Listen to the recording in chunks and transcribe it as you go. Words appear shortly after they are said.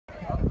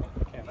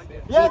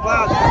Yeah.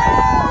 Clouds.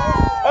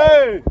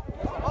 Hey!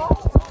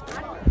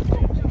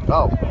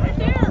 Oh.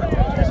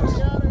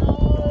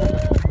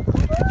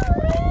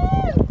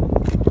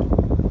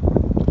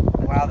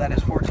 Wow, that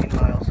is 14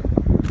 miles. See,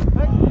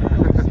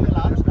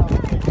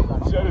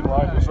 I didn't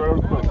lie. It's right over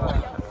the boat.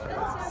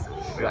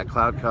 We got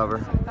cloud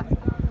cover.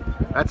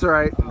 That's all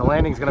right. The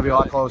landing's going to be a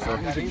lot closer.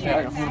 I'm going to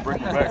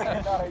break my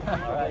back.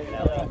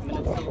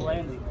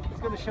 It's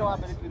going to show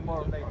up a little bit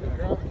more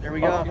later. There we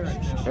go.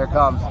 Here it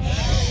comes.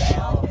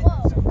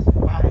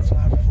 Wow, that's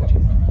loud for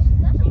 14 miles.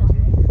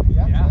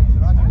 Yeah.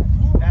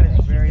 That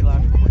is very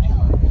loud for 14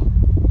 miles.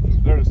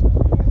 There it is.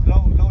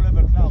 Low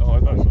level cloud. Oh, I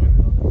thought so.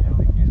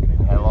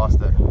 I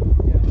lost it.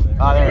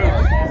 Oh, there it is.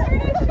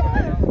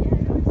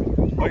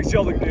 Oh, you see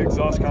all the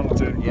exhaust coming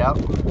too. Yep.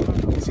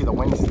 You can see the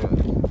winds too.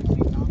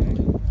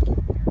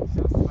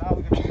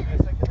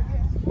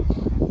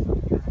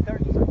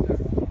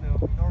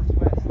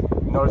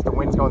 Notice the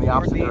wind's going the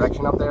opposite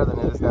direction up there than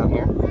it is down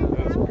here.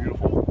 That is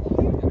beautiful.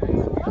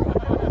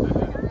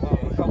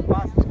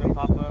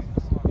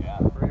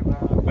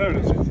 There it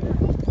is. You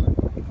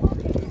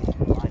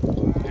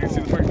can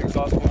see the freaking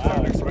exhaust pump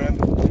starting to expand.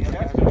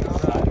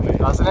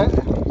 Doesn't it?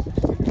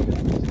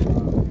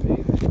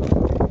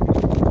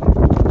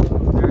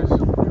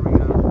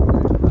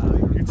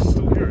 You can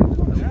still hear it.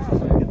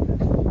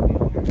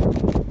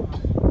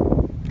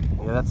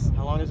 Yeah, that's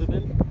How long has it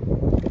been?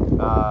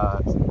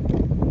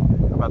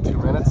 about 2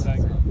 minutes. Shut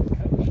off.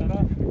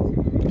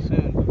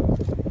 Soon.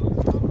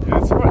 Yeah,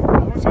 it's right.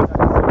 Who's it?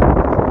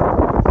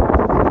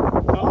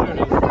 Oh, there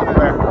it is.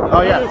 Where?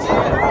 Oh yeah.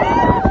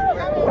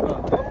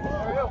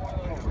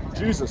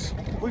 Jesus,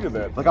 look at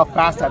that. Look how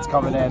fast that's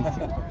coming in.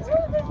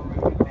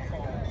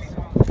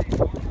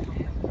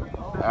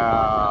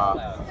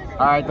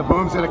 All right, the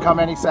boom's gonna come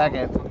any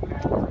second.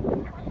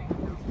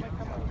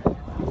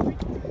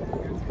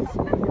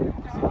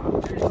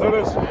 There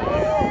it is.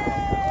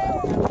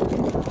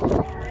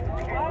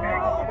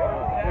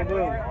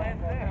 Boom.